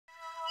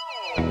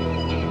Plato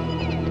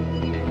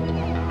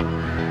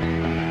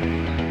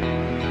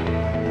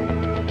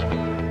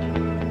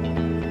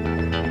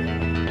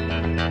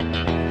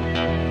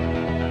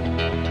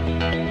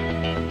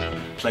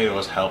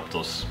has helped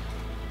us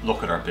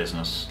look at our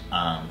business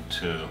and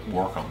to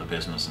work on the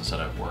business instead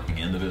of working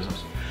in the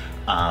business.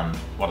 And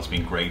what it's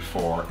been great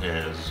for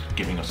is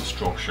giving us a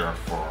structure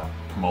for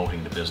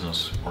promoting the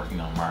business, working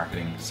on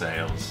marketing,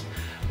 sales,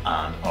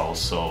 and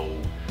also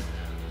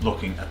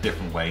looking at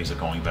different ways of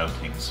going about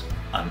things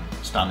and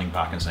standing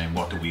back and saying,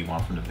 what do we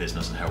want from the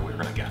business and how we're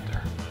going to get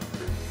there.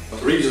 The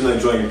reason I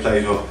joined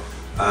Plato,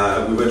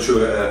 we went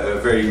through a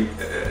very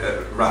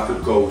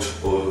rapid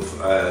growth of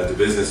the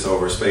business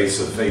over a space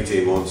of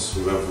 18 months.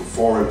 We went from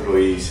 4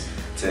 employees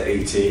to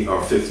 18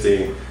 or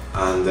 15,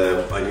 and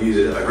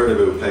I heard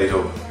about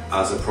Plato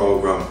as a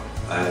program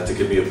to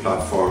give me a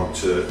platform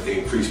to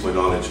increase my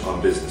knowledge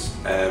on business.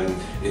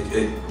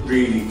 It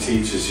really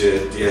teaches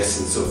you the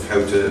essence of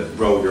how to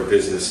grow your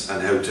business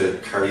and how to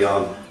carry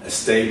on a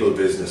stable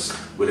business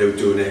without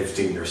doing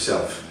everything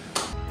yourself.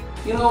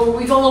 You know,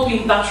 we've all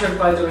been battered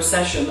by the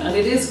recession, and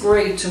it is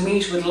great to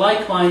meet with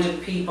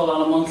like-minded people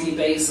on a monthly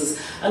basis.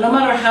 And no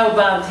matter how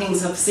bad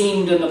things have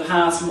seemed in the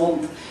past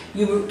month,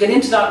 you get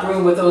into that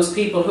room with those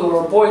people who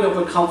are buoyed up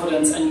with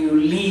confidence and you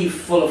leave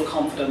full of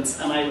confidence,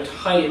 and I would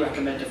highly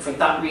recommend it for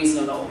that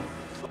reason alone.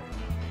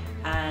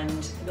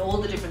 And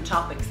all the different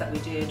topics that we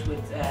did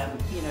with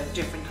you know,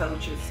 different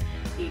coaches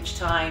each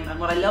time, and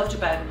what I loved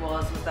about it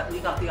was that we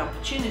got the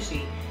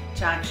opportunity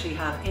to actually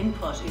have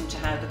input into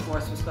how the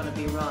course was going to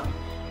be run.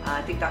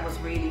 I think that was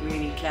really,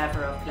 really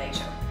clever of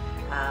Plato,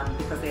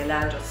 because they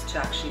allowed us to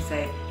actually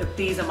say, look,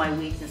 these are my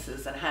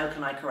weaknesses and how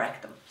can I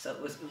correct them? So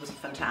it was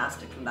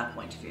fantastic from that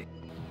point of view.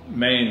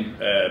 Main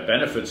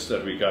benefits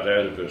that we got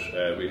out of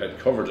it, we had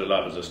covered a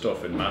lot of the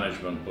stuff in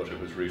management, but it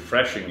was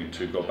refreshing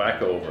to go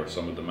back over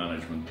some of the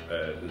management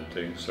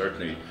things,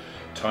 certainly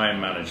time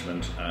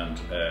management and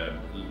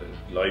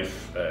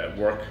life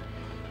work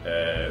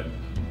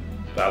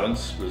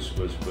balance was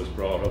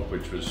brought up,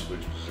 which was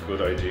a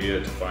good idea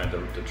to find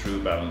the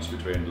true balance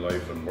between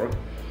life and work.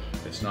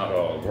 It's not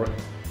all work.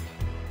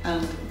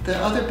 And the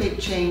other big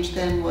change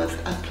then was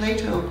at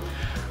Plato,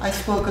 I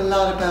spoke a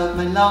lot about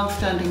my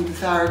long-standing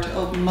desire to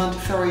open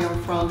Montessori en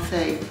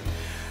Francais.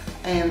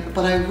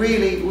 But I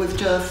really was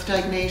just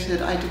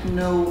stagnated. I didn't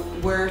know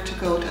where to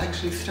go to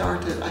actually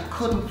start it. I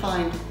couldn't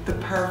find the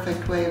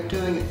perfect way of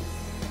doing it.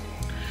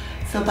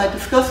 So by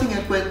discussing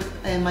it with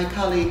my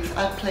colleagues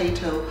at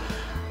Plato,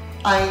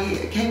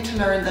 I came to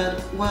learn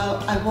that,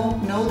 well, I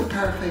won't know the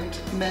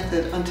perfect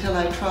method until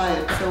I try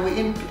it. So we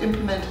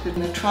implemented it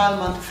in a trial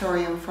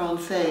Montessori en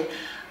Francais,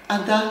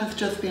 and that has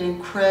just been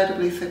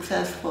incredibly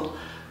successful.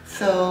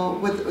 So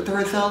with the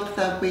result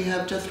that we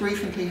have just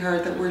recently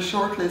heard that we're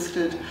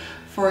shortlisted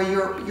for a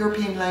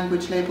European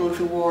Language Labels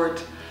Award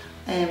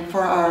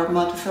for our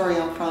Montessori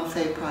en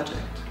Francais project.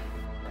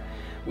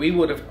 We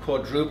would have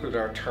quadrupled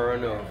our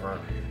turnover,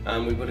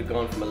 and we would have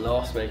gone from a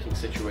loss-making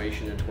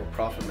situation into a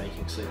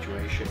profit-making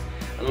situation.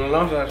 And a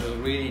lot of that was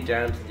really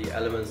down to the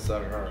elements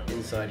that are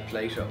inside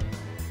Plato.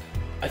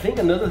 I think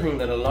another thing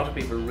that a lot of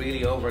people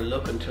really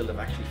overlook until they've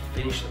actually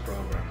finished the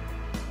program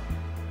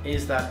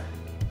is that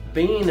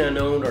being an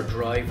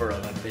owner-driver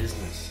of a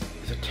business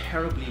is a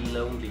terribly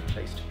lonely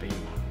place to be.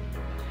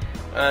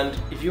 And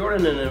if you're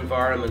in an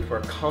environment where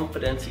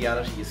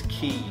confidentiality is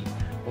key,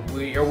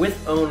 but you're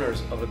with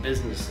owners of a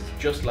business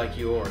just like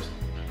yours,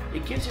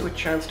 it gives you a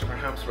chance to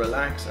perhaps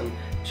relax and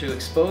to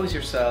expose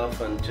yourself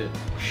and to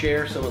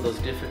share some of those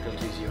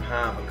difficulties you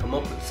have and come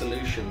up with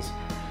solutions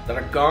that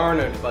are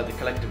garnered by the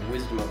collective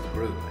wisdom of the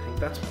group. I think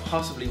that's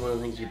possibly one of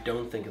the things you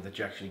don't think of that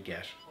you actually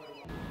get.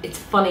 It's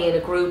funny, in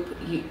a group,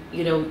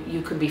 you know,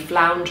 you could be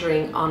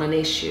floundering on an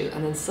issue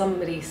and then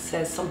somebody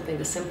says something,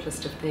 the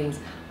simplest of things,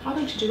 why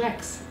don't you do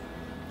X?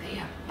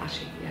 Yeah,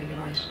 actually, yeah, you're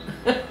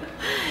right.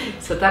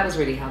 So that was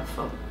really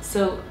helpful.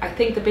 So I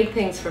think the big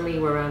things for me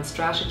were around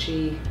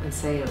strategy and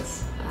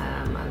sales,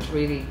 and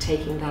really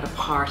taking that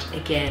apart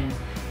again,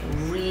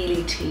 and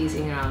really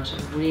teasing out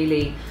and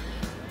really,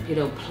 you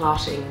know,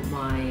 plotting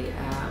my,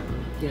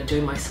 you know,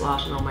 doing my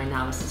SWOT and all my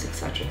analysis,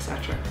 etc.,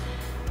 etc.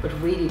 But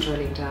really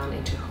drilling down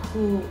into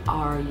who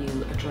are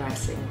you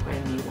addressing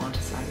when you want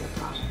to sell your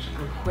product,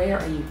 and where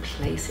are you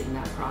placing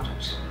that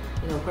product?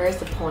 You know, where's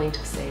the point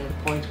of sale,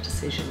 the point of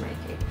decision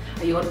making?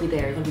 Are you going to be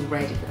there? You're going to be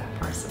ready for that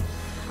person,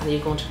 and are you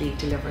going to be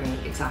delivering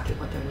exactly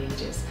what their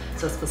need is?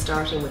 So it's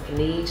starting with the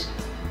need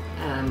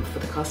for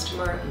the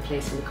customer and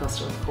placing the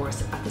customer, of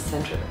course, at the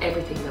centre of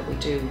everything that we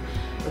do,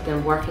 but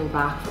then working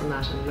back from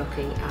that and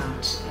looking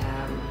at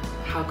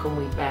how can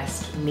we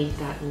best meet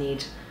that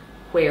need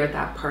where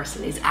that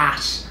person is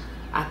at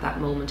that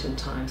moment in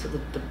time, so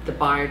the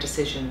buyer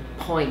decision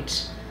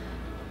point,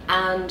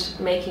 and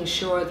making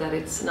sure that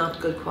it's not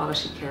good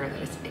quality care,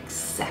 that it's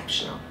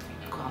exceptional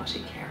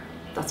quality care.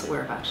 That's what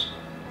we're about.